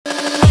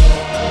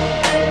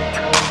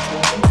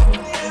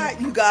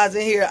guys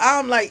in here.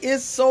 I'm like,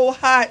 it's so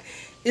hot.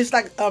 It's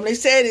like they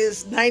said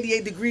it's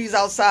 98 degrees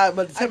outside,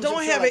 but I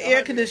don't have an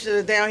air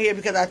conditioner down here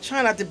because I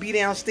try not to be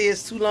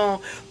downstairs too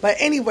long. But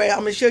anyway,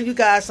 I'm gonna show you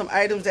guys some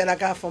items that I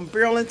got from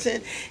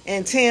Burlington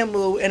and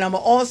Temu, and I'm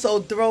gonna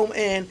also throw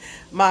in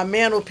my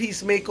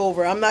mantelpiece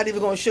makeover. I'm not even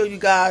gonna show you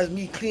guys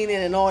me cleaning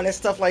and all that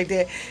stuff like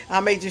that.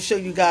 I may just show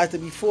you guys the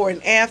before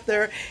and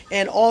after,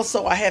 and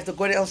also I have to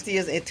go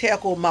downstairs and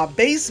tackle my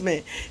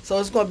basement. So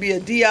it's gonna be a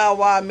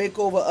DIY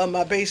makeover of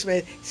my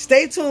basement.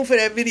 Stay tuned for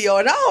that video,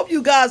 and I hope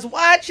you guys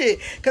watch it.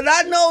 Because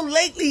I know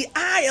lately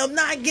I am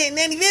not getting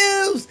any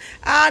views.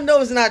 I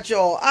know it's not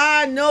y'all.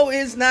 I know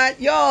it's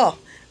not y'all.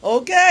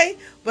 Okay?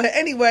 But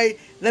anyway,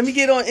 let me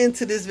get on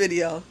into this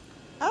video.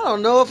 I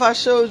don't know if I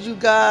showed you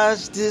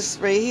guys this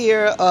right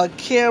here, a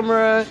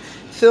camera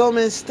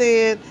filming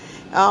stand.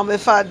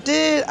 If I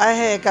did, I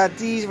had got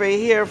these right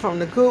here from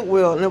the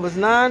Goodwill, and it was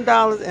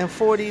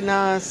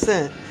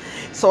 $9.49.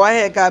 So I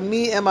had got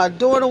me and my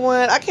daughter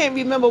one. I can't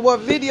remember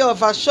what video,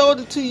 if I showed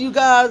it to you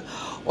guys,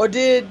 or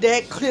did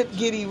that clip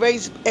get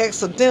erased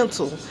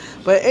accidental.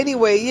 But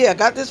anyway, yeah, I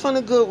got this from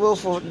the Goodwill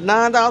for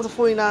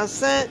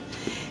 $9.49.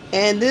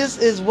 And this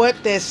is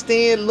what that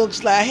stand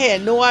looks like. I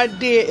had no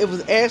idea it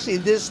was actually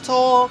this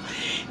tall.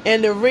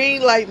 And the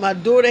ring light, my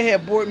daughter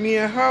had bought me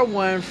and her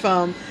one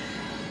from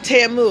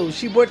Temu.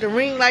 She bought the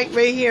ring light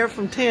right here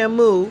from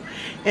Temu,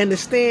 and the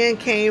stand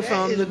came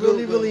from the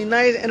Goodwill. Really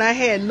nice. And I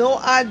had no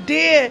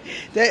idea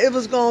that it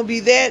was going to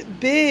be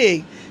that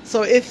big.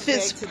 So it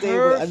fits today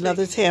with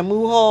another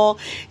Temu haul.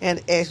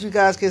 And as you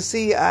guys can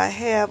see, I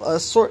have an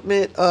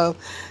assortment of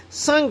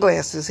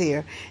sunglasses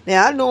here.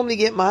 Now, I normally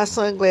get my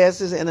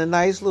sunglasses in a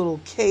nice little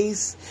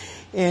case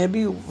and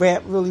be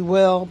wrapped really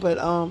well. But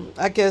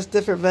I guess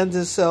different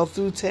vendors sell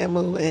through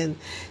Temu, and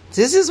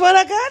this is what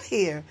I got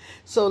here.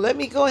 So let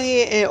me go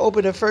ahead and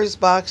open the first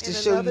box to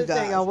show you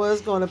guys. I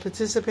was going to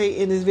participate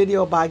in this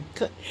video by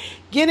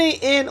getting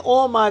in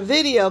on my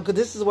video, because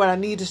this is what I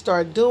need to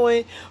start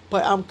doing.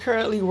 But I'm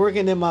currently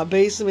working in my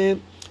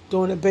basement,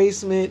 doing a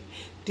basement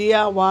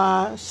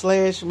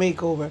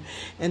DIY/makeover,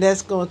 and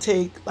that's going to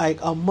take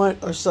like a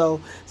month or so.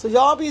 So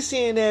y'all be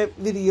seeing that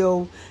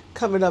video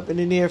coming up in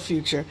the near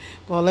future.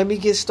 Well, let me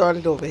get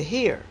started over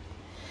here.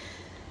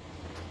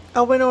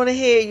 I went on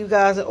ahead, you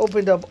guys, and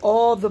opened up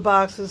all the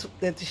boxes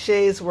that the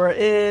shades were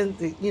in,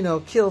 to, you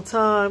know, kill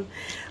time.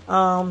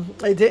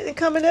 They didn't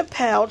come in a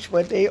pouch,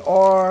 but they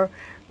are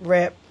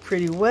wrapped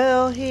pretty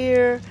well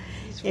here.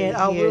 And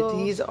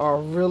these are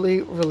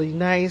really, really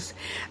nice.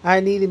 I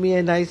needed me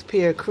a nice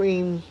pair of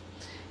cream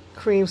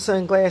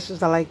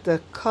sunglasses. I like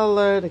the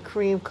color. The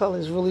cream color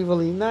is really,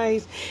 really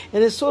nice.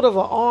 And it's sort of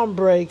an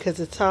ombre, because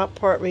the top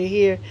part right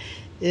here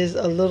is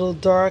a little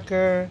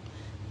darker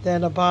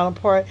than the bottom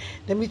part.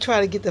 Let me try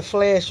to get the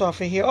flash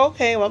off in here.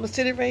 Okay, well, I'm gonna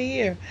sit it right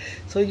here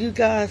so you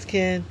guys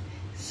can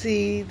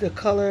see the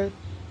color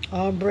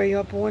ombre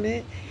up on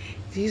it.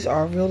 These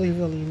are really,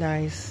 really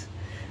nice.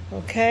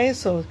 Okay,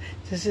 so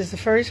this is the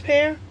first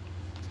pair,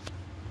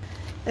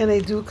 and they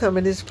do come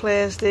in this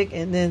plastic,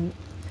 and then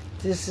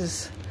this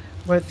is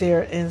what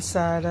they're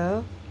inside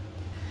of.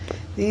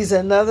 These are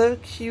another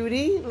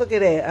cutie. Look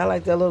at that. I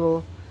like that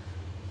little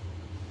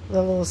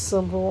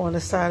symbol on the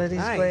side of these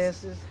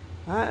glasses.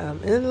 I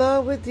am in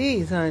love with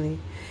these, honey.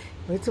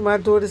 Wait till my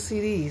daughter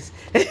see these.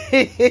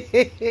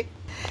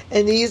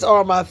 And these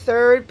are my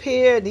third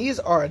pair. These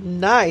are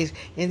nice.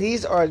 And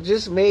these are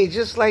just made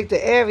just like the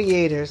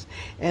aviators.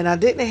 And I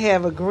didn't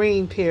have a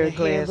green pair of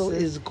glasses. The handle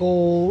is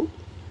gold.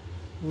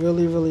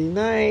 Really, really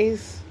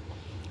nice.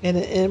 And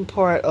the end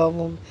part of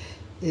them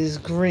is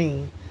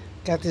green.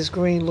 Got this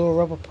green little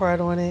rubber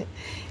part on it.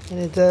 And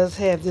it does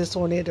have this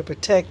on there to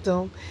protect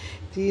them.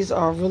 These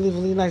are really,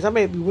 really nice. I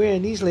may be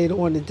wearing these later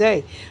on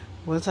today,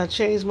 once I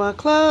change my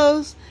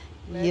clothes.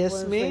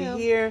 Yes, ma'am.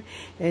 Here,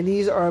 and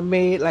these are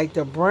made like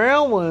the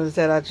brown ones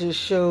that I just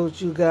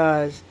showed you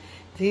guys.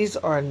 These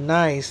are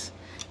nice.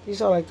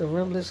 These are like the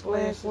rimless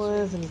glass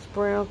ones, and this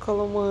brown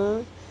color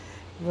one.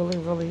 Really,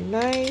 really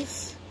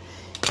nice.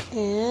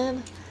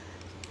 And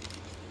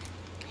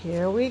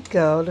here we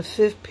go. The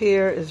fifth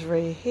pair is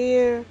right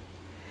here.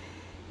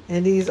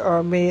 And these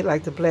are made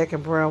like the black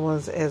and brown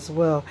ones as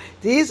well.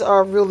 These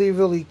are really,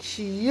 really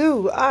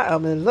cute. I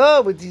am in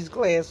love with these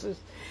glasses.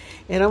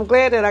 And I'm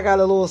glad that I got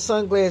a little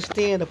sunglass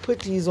stand to put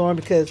these on,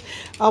 because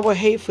I would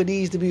hate for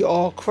these to be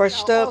all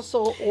crushed up. I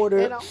also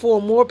ordered 4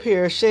 more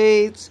pair of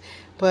shades,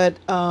 but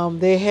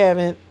they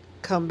haven't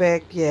come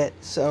back yet.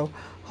 So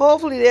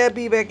hopefully they'll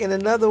be back in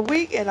another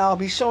week, and I'll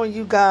be showing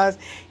you guys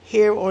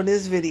here on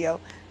this video.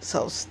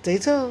 So stay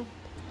tuned.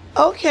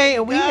 Okay,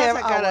 and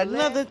I got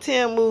another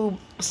Temu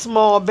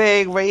small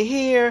bag right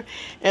here,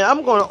 and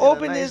I'm going to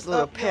open this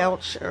little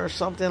pouch or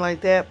something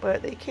like that,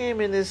 but they came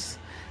in this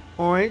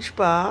orange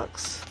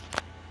box.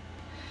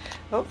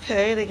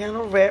 Okay, they got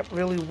them wrapped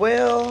really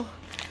well,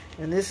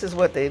 and this is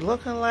what they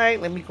looking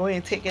like. Let me go ahead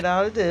and take it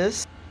out of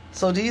this.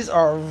 So these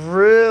are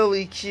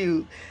really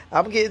cute.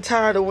 I'm getting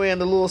tired of wearing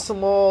the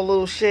small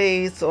little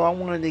shades, so I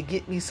wanted to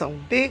get me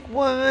some big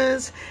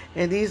ones,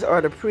 and these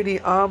are the pretty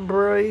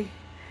ombre.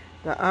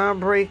 The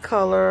ombre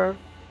color.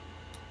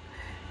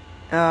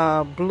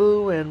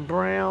 blue and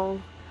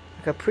brown,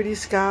 like a pretty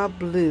sky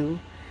blue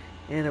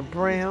and a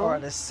brown. These are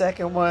the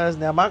second ones.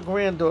 Now my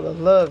granddaughter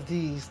loved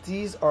these.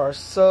 These are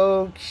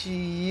so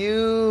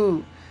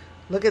cute.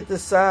 Look at the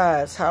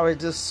sides, how it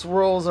just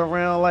swirls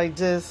around like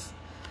this.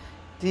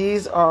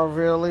 These are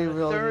really,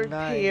 really nice. The third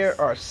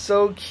pair are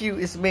so cute.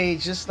 It's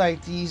made just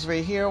like these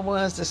right here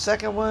ones. The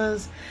second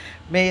ones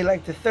made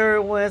like the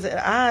third ones. And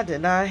I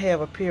did not have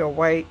a pair of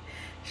white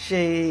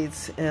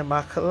shades in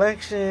my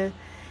collection.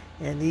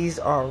 And these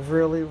are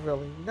really,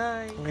 really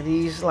nice. And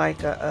these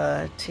like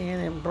a tan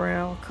and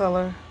brown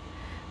color.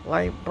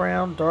 Light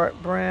brown, dark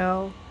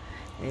brown.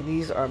 And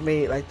these are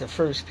made like the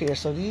first pair.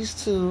 So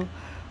these two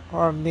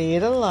are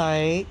made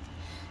alike.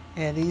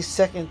 And these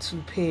second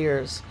two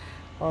pairs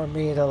are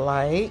made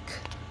alike.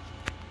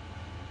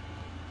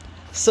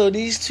 So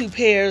these two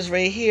pairs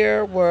right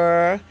here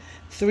were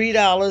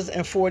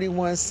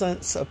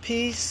 $3.41 a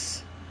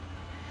piece.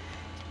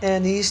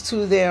 And these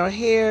two down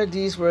here,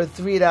 these were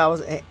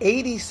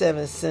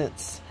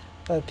 $3.87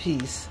 a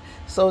piece.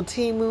 So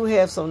Temu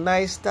have some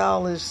nice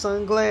stylish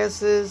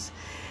sunglasses,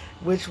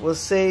 which will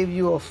save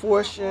you a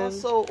fortune. I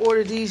also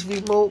ordered these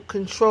remote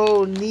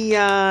control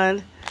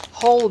neon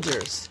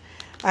holders.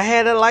 I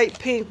had a light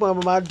pink one,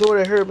 but my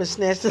daughter heard me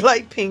snatch the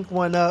light pink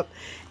one up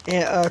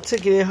and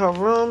took it in her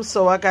room.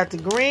 So I got the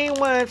green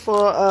one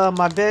for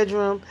my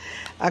bedroom.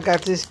 I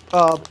got this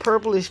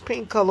purplish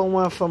pink color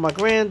one for my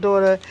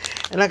granddaughter.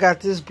 And I got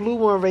this blue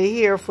one right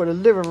here for the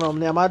living room.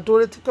 Now, my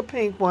daughter took a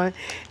pink one.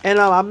 And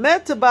I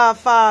meant to buy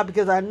 5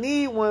 because I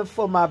need one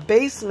for my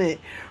basement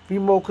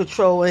remote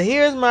control. And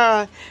here's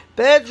my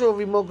bedroom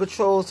remote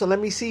control. So let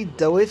me see,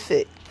 do it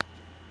fit?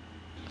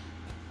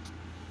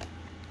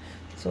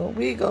 So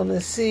we're going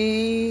to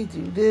see,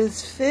 do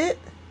this fit?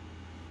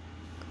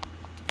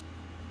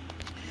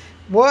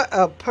 What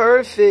a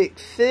perfect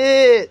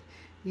fit.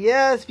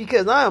 Yes,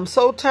 because I am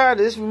so tired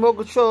of this remote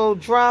control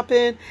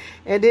dropping.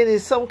 And then in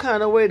some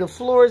kind of way, the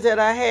floors that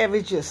I have,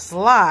 it just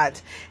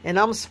slides. And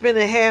I'm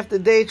spending half the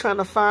day trying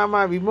to find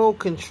my remote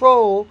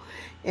control.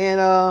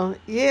 And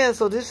yeah,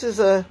 so this is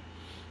a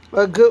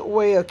good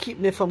way of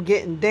keeping it from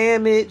getting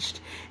damaged.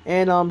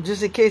 And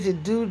just in case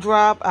it do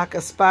drop, I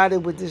can spot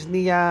it with this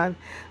neon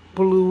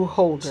blue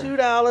holder.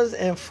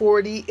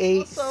 $2.48.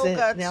 Also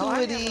got now,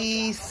 2 of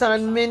these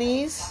Sun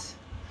Minis.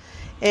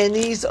 And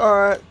these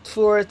are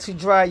to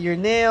dry your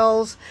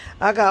nails.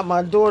 I got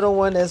my daughter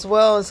one as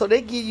well. And so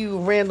they give you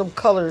random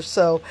colors.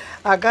 So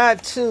I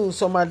got 2.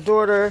 So my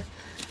daughter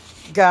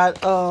got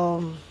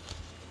a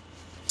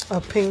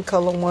pink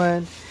color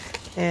one.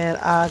 And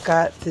I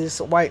got this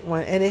white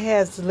one. And it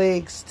has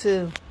legs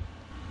too.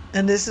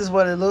 And this is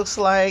what it looks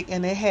like.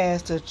 And it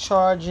has the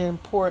charging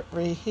port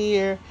right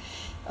here.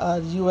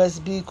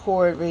 USB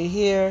cord right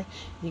here.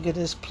 You can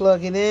just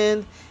plug it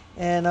in.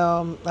 And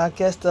I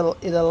guess it'll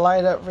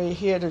light up right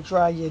here to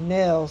dry your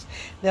nails.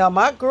 Now,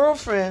 my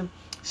girlfriend,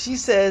 she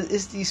says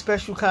it's these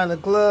special kind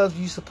of gloves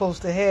you're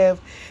supposed to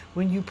have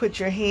when you put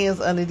your hands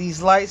under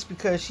these lights,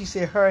 because she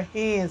said her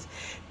hands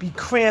be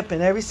cramping.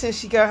 Ever since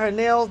she got her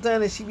nails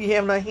done and she be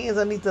having her hands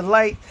underneath the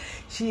light,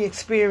 she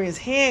experienced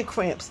hand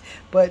cramps.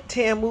 But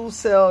Temu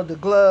sell the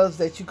gloves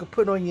that you could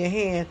put on your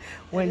hand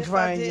when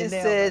drying your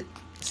nails.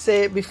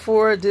 Said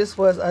before, this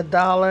was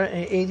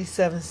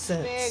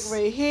 $1.87. Bag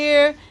right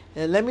here.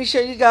 And let me show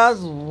you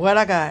guys what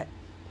I got.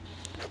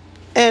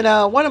 And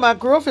one of my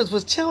girlfriends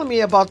was telling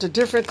me about the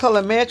different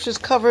color mattress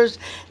covers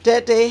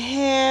that they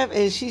have.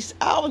 And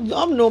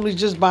I'm normally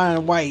just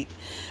buying white.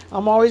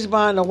 I'm always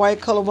buying the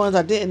white color ones.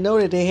 I didn't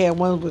know that they had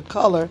ones with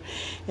color.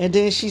 And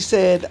then she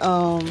said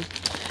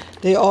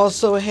they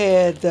also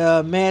had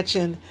the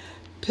matching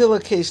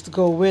pillowcase to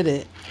go with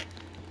it.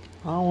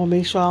 I want to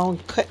make sure I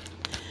don't cut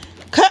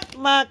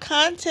my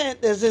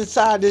content that's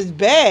inside this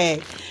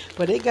bag.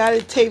 But they got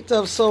it taped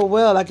up so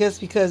well, I guess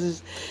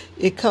because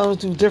it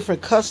comes through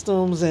different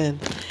customs, and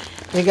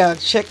they got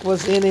to check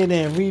what's in it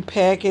and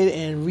repack it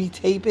and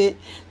retape it.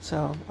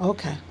 So,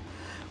 okay.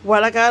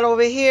 What I got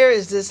over here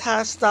is this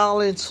hot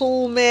styling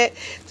tool mat.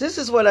 This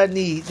is what I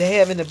need to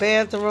have in the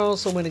bathroom,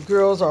 so when the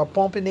girls are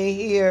bumping their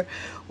hair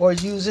or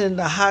using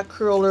the hot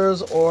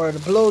curlers or the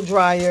blow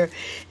dryer,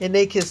 and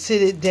they can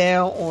sit it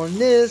down on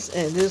this,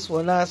 and this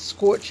will not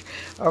scorch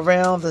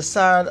around the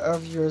side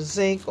of your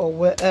zinc or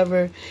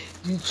wherever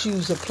you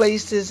choose to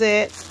place this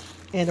at.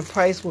 And the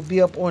price will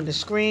be up on the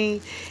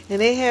screen.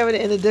 And they have it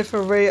in a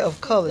different array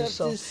of colors.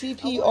 So this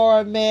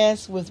CPR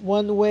mask with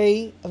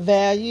one-way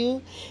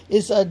value.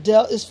 It's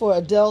for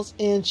adults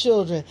and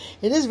children.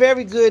 And it's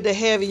very good to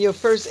have in your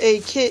first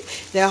aid kit.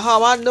 Now,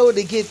 how I know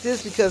to get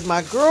this, because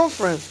my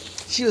girlfriend,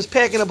 she was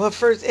packing up her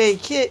first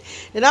aid kit,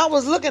 and I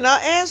was looking. I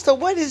asked her,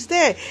 what is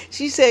that?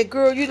 She said,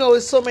 girl, you know,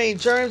 there's so many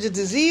germs and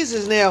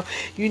diseases now.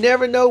 You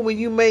never know when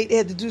you might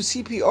have to do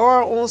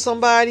CPR on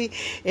somebody,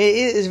 and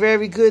it is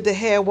very good to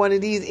have one of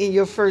these in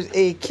your first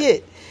aid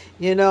kit,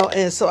 you know.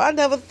 And so I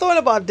never thought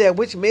about that,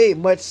 which made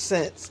much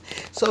sense.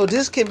 So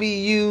this can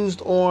be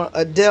used on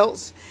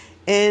adults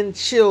and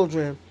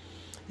children.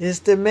 It's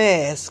the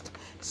mask.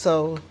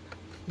 So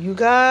you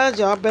guys,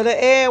 y'all better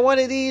add one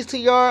of these to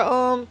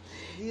your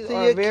These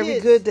are very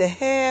good to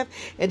have,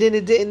 and then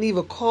it didn't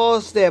even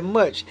cost that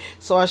much.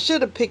 So I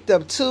should have picked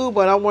up 2,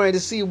 but I wanted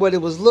to see what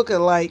it was looking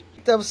like.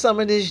 Picked up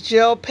some of this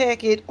gel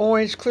packet,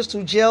 orange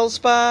crystal gel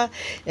spa,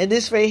 and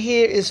this right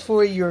here is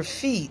for your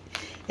feet.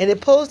 And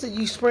it's supposed to,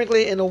 you sprinkle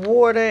it in the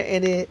water,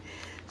 and it's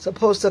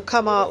supposed to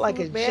come out like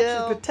a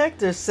gel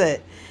protector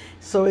set.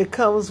 So it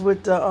comes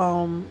with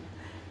the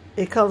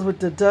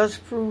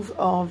dust-proof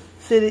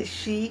fitted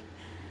sheet,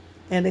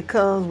 and it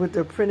comes with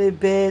the printed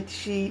bed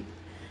sheet,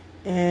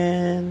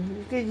 and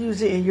you can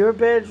use it in your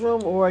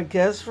bedroom or a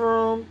guest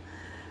room.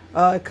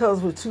 It comes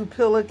with 2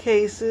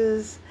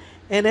 pillowcases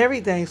and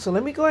everything. So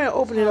let me go ahead and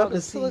open it up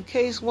and see what the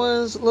pillowcase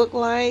ones look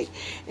like.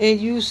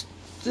 And you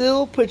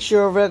still put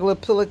your regular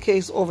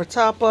pillowcase over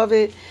top of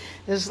it.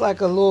 It's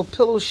like a little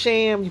pillow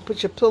sham. You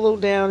put your pillow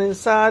down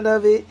inside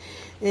of it,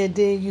 and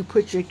then you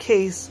put your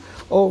case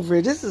over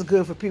it. This is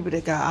good for people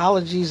that got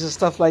allergies and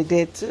stuff like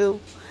that too.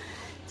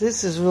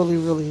 This is really,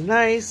 really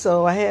nice.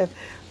 So I have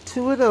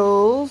 2 of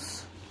those,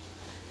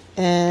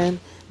 and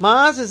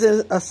mine is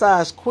in a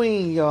size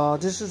queen, y'all.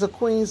 This is a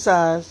queen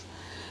size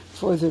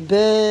for the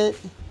bed.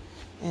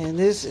 And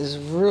this is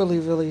really,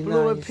 really nice.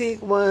 Blue and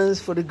pink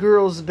ones for the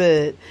girls'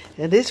 bed.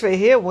 And this right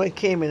here one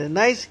came in a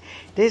nice,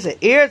 there's an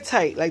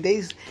airtight, like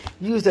they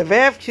used a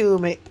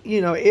vacuum and, you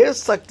know, air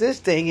sucked this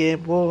thing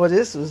in. Boy,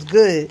 this was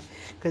good.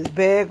 Because the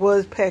bag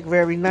was packed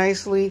very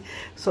nicely.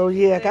 So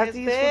yeah, I got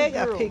these bag.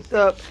 I picked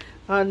up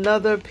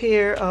another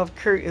pair of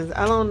curtains.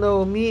 I don't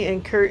know, me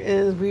and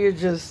curtains, we're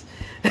just,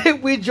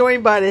 we're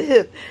joined by the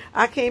hip.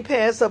 I can't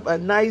pass up a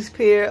nice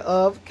pair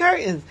of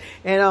curtains.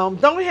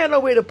 And don't have no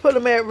way to put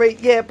them at right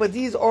yet, but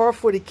these are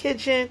for the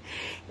kitchen.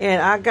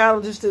 And I got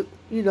them just to,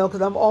 you know,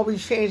 because I'm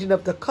always changing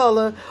up the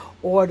color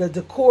or the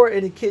decor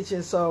in the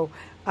kitchen. So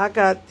I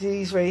got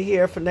these right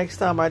here for next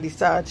time I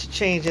decide to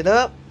change it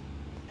up.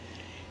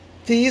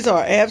 These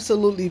are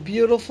absolutely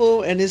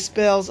beautiful, and it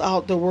spells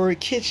out the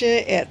word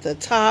kitchen at the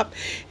top.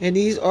 And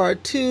these are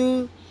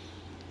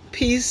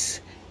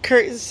 2-piece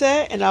curtain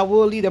set, and I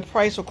will leave the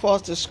price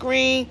across the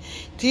screen.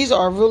 These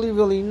are really,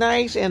 really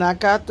nice, and I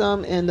got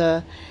them in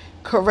the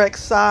correct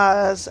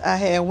size. I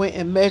had went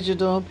and measured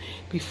them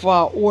before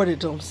I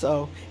ordered them,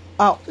 so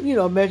I, you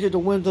know, measured the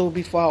window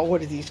before I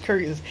ordered these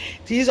curtains.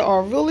 These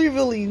are really,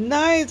 really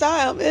nice.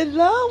 I am in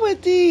love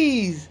with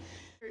these.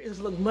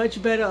 Curtains look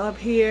much better up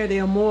here.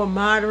 They're more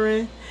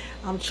modern.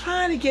 I'm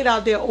trying to get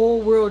out their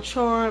old world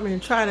charm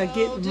and try to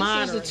get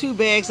modern. These are the 2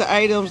 bags of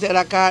items that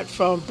I got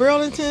from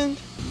Burlington.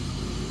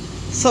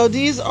 So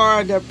these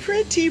are the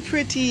pretty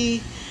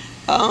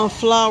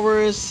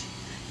flowers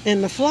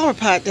in the flower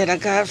pot that I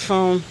got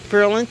from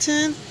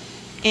Burlington.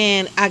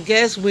 And I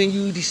guess when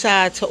you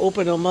decide to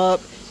open them up,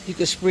 you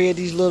can spread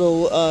these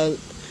little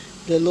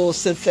the little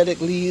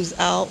synthetic leaves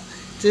out.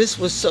 This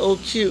was so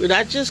cute, and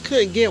I just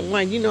couldn't get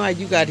one. You know how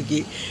you got to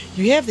get,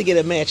 you have to get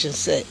a matching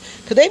set,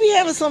 because they be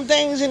having some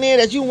things in there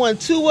that you want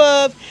 2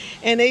 of,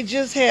 and they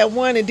just had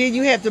one, and then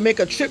you have to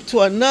make a trip to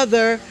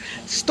another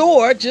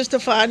store just to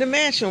find a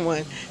matching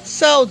one.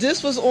 So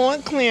this was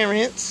on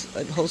clearance.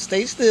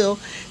 Stay still.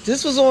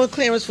 This was on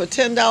clearance for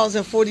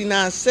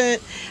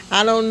 $10.49.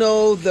 I don't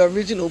know the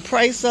original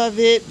price of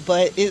it,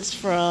 but it's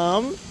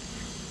from,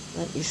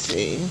 let me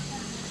see.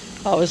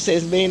 Oh, it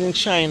says made in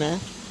China.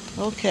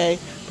 Okay,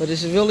 but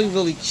it's really,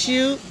 really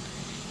cute,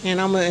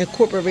 and I'm going to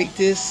incorporate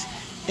this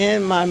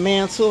in my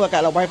mantle. I got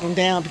to wipe them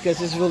down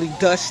because it's really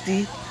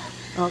dusty.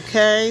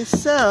 Okay,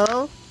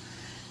 so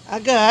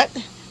I got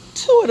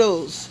 2 of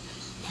those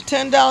for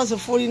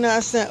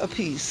 $10.49 a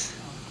piece.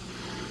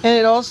 And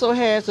it also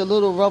has the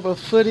little rubber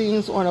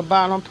footings on the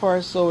bottom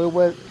part, so it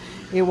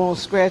won't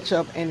scratch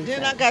up anything.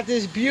 Then I got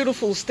this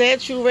beautiful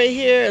statue right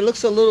here. It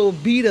looks a little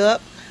beat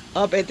up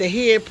at the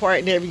head part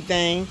and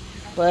everything,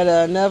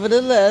 but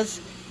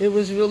nevertheless, it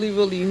was really,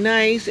 really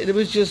nice. It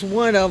was just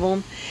one of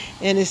them.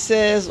 And it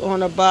says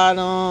on the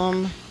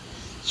bottom,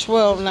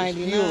 $12.99.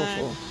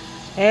 Beautiful.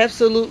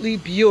 Absolutely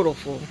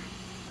beautiful.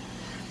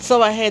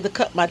 So I had to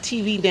cut my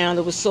TV down.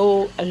 It was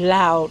so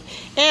loud.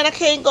 And I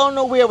can't go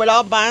nowhere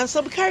without buying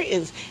some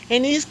curtains.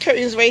 And these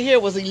curtains right here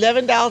was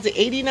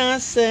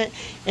 $11.89.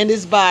 And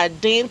it's by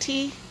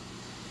Dante.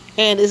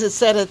 And it's a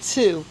set of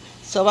 2.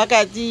 So I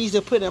got these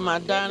to put in my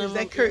dining room.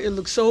 That curtain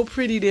looks so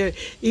pretty there. It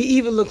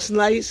even looks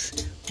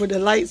nice when the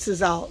lights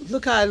is out.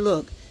 Look how it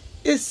look.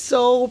 It's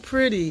so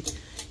pretty.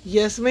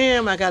 Yes,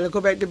 ma'am. I got to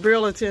go back to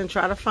Burlington and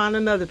try to find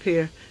another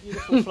pair.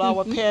 Beautiful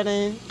flower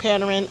pattern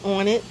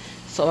on it.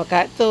 So I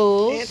got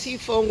those.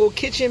 Antifungal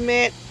kitchen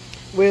mat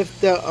with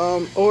the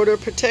odor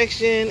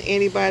protection,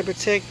 antibody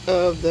protect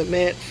of the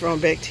mat from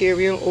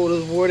bacterial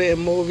odors, water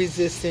and mold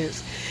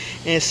resistance,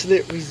 and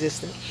slip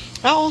resistant.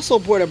 I also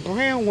bought a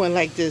brown one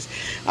like this.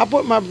 I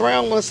bought my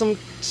brown one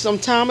some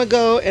time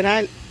ago, and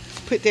I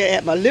put that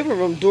at my living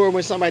room door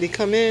when somebody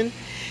come in.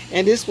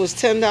 And this was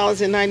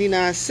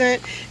 $10.99.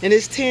 And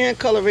this tan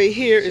color right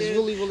here is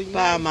really, really nice.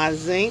 By my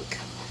zinc.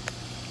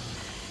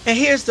 And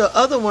here's the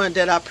other one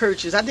that I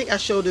purchased. I think I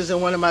showed this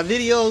in one of my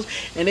videos,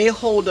 and they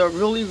hold up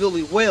really,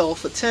 really well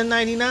for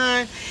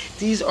 $10.99.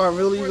 These are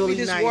really, really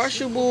nice. This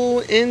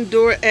washable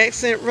indoor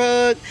accent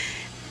rug.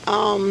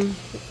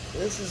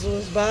 This is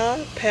what's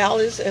by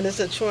Palace, and it's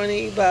a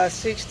 20 by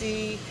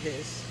 60.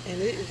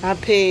 And I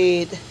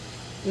paid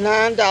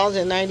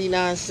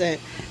 $9.99.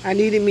 I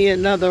needed me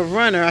another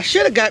runner. I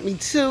should have got me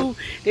two.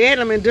 They had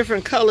them in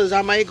different colors.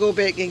 I might go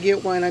back and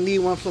get one. I need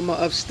one for my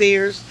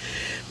upstairs,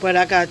 but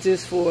I got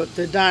this for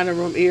the dining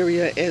room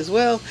area as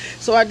well.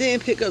 So I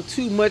didn't pick up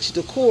too much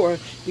decor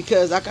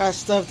because I got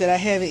stuff that I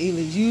haven't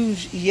even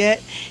used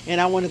yet, and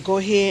I want to go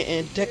ahead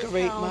and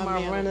decorate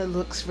my runner.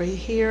 Looks right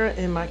here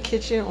in my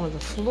kitchen on the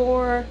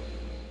floor.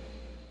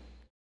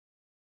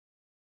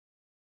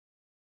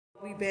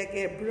 We back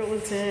at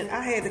Burlington.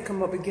 I had to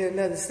come up and get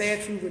another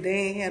statue, but they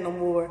ain't had no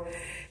more.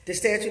 The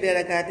statue that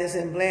I got that's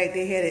in black,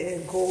 they had it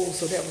in gold,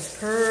 so that was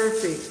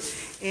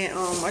perfect. And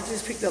I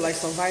just picked up like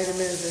some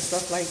vitamins and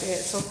stuff like that.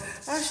 So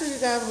I'll show you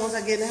guys once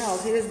I get in the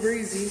house. Here's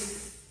Breezy.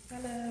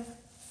 Hello.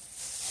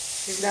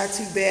 It's not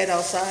too bad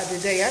outside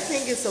today. I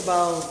think it's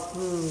about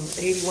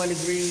 81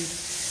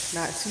 degrees.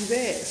 Not too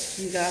bad.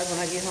 See you guys when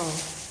I get home.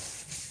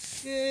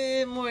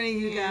 Good morning,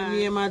 you guys.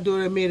 Me and my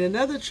daughter made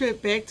another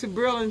trip back to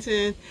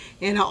Burlington,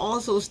 and I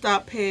also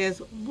stopped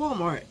past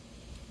Walmart.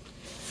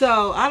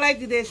 So I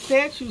liked that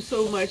statue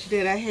so much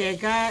that I had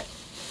got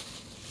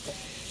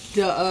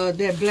the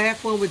that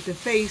black one with the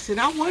face, and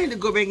I wanted to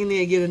go back in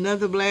there and get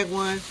another black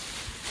one.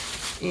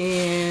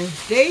 And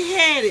they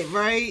had it,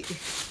 right?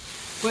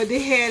 But they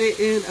had it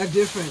in a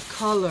different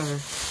color,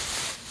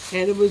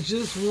 and it was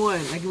just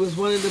one. Like, it was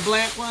one of the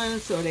black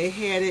ones, so they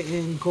had it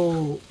in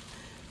gold.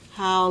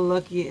 How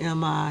lucky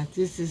am I?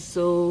 This is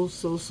so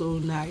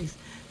nice.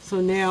 So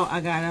now I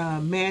got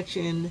a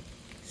matching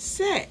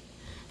set.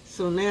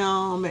 So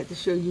now I'm about to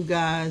show you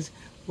guys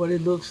what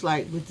it looks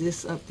like with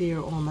this up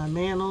there on my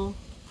mantle.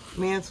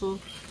 And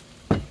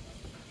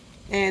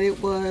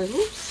it was,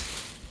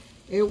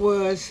 it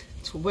was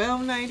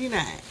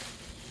 $12.99.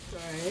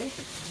 Sorry.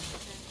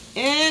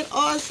 And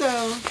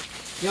also,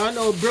 y'all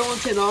know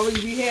Burlington always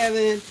be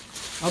having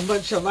a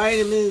bunch of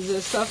vitamins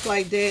and stuff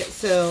like that.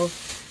 So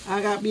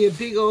I got me a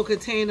big old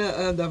container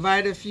of the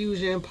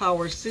VitaFusion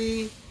Power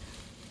C.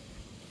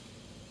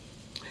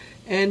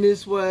 And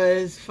this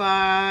was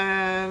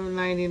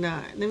 $5.99.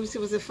 Let me see,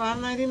 was it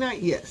 $5.99?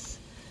 Yes,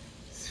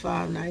 it's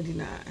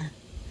 $5.99.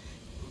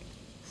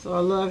 So I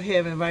love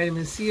having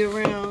vitamin C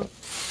around.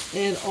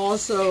 And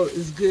also,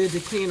 it's good to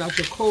clean out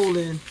your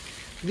colon.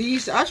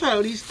 I try to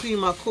at least clean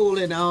my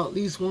colon out at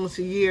least once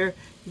a year.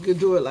 You could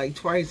do it like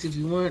twice if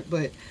you want,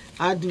 but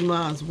I do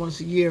mine once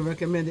a year,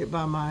 recommended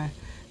by my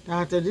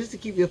doctor, just to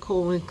keep your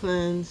colon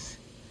cleansed.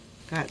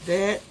 Got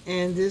that.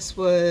 And this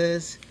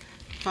was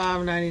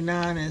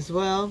 $5.99 as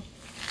well.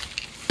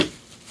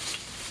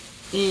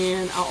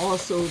 And I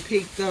also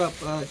picked up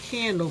a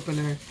can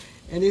opener,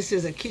 and this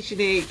is a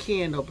KitchenAid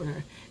can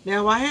opener.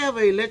 Now I have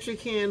an electric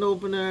can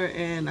opener,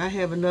 and I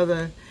have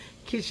another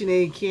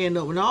KitchenAid can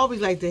opener. I always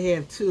like to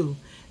have two.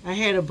 I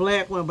had a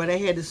black one, but I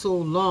had it so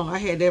long. I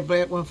had that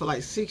black one for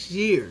like 6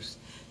 years.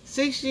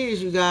 6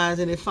 years, you guys,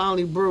 and it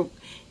finally broke.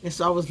 And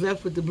so I was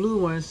left with the blue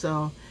one,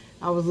 so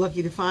I was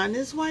lucky to find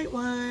this white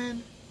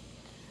one.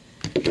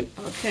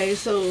 Okay,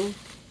 so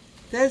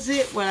that's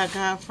it, what I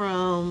got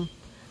from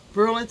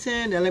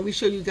Burlington. Now let me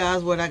show you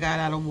guys what I got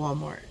out of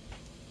Walmart.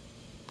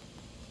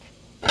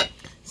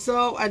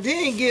 So I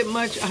didn't get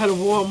much out of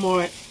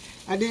Walmart.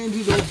 I didn't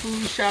do no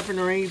food shopping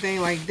or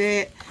anything like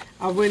that.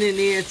 I went in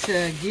there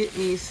to get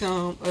me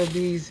some of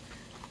these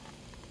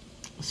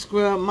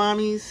scrub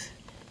mommies.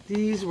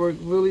 These work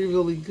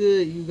really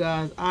good, you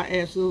guys. I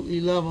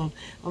absolutely love them.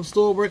 I'm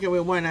still working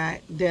with one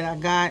that I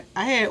got.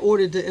 I had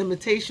ordered the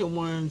imitation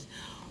ones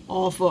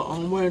off of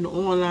on one of the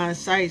online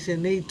sites,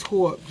 and they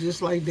tore up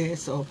just like that.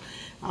 So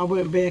I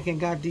went back and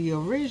got the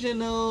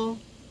original.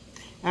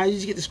 I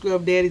usually get the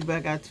scrub daddies, but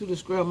I got two of the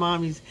scrub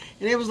mommies,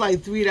 and it was like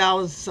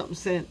 $3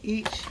 something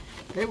each.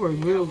 They were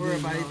real good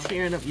about it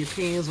tearing up your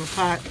pans or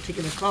pot,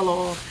 taking the color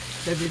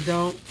off if it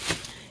don't.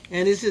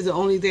 And this is the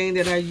only thing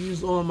that I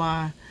use on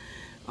my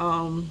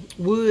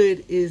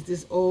wood is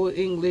this Old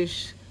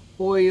English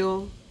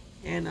oil.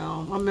 And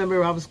I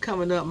remember I was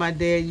coming up, my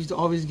dad used to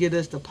always get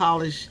us to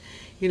polish,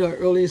 you know,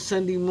 early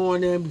Sunday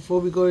morning before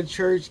we go to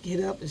church,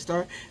 get up and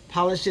start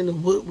polishing the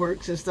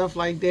woodworks and stuff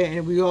like that.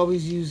 And we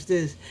always use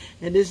this.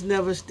 And this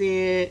never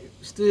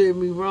stood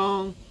me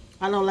wrong.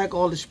 I don't like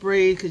all the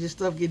sprays because your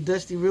stuff get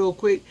dusty real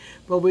quick.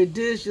 But with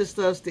this, your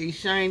stuff stays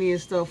shiny and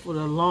stuff for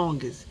the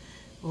longest.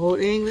 Old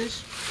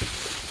English.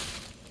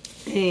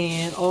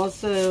 And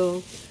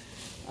also,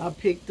 I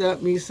picked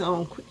up me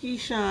some Quickie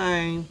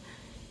Shine.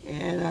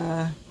 And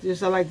I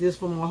like this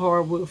for my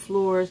hardwood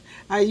floors.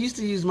 I used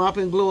to use Mop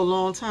and Glow a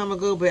long time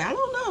ago, but I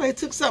don't know, they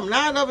took something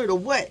out of it or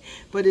what.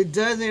 But it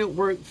doesn't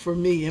work for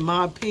me, in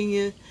my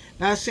opinion.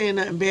 Not saying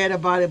nothing bad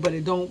about it, but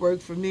it don't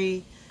work for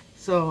me.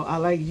 So I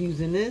like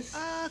using this.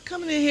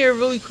 Coming in here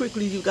really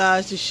quickly, you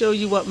guys, to show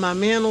you what my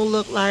mantle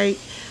look like.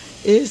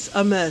 It's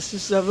a mess.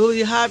 It's a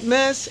really hot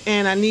mess,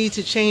 and I need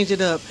to change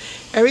it up.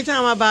 Every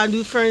time I buy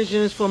new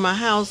furniture for my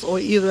house, or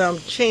either I'm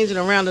changing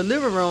around the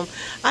living room,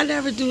 I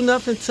never do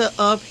nothing to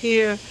up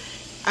here.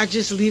 I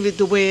just leave it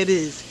the way it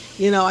is.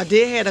 You know, I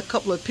did had a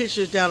couple of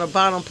pictures down the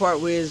bottom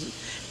part where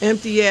it's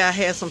empty yet. I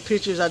had some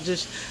pictures.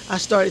 I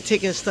started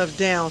taking stuff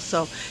down.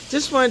 So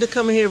just wanted to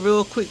come in here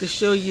real quick to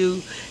show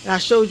you. And I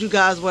showed you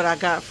guys what I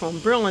got from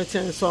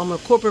Burlington. So I'm going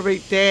to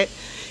incorporate that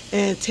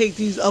and take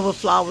these other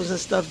flowers and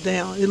stuff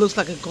down. It looks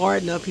like a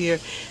garden up here.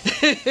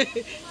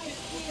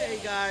 Okay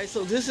guys,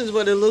 so this is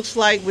what it looks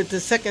like with the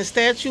second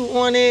statue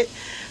on it.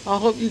 I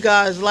hope you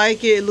guys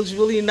like it. It looks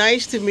really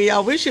nice to me. I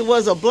wish it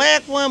was a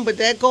black one, but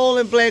that gold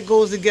and black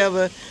goes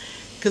together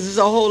because there's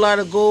a whole lot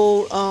of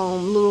gold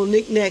little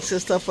knickknacks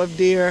and stuff up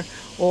there,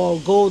 or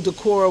gold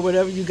decor or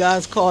whatever you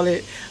guys call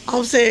it.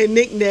 I'm saying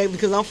knickknack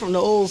because I'm from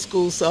the old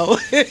school, so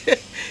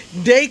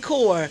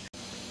decor.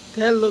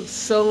 That looks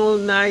so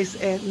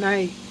nice at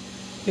night.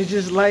 It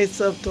just lights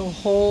up the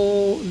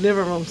whole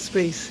living room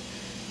space.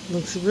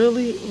 Looks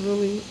really,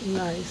 really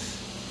nice.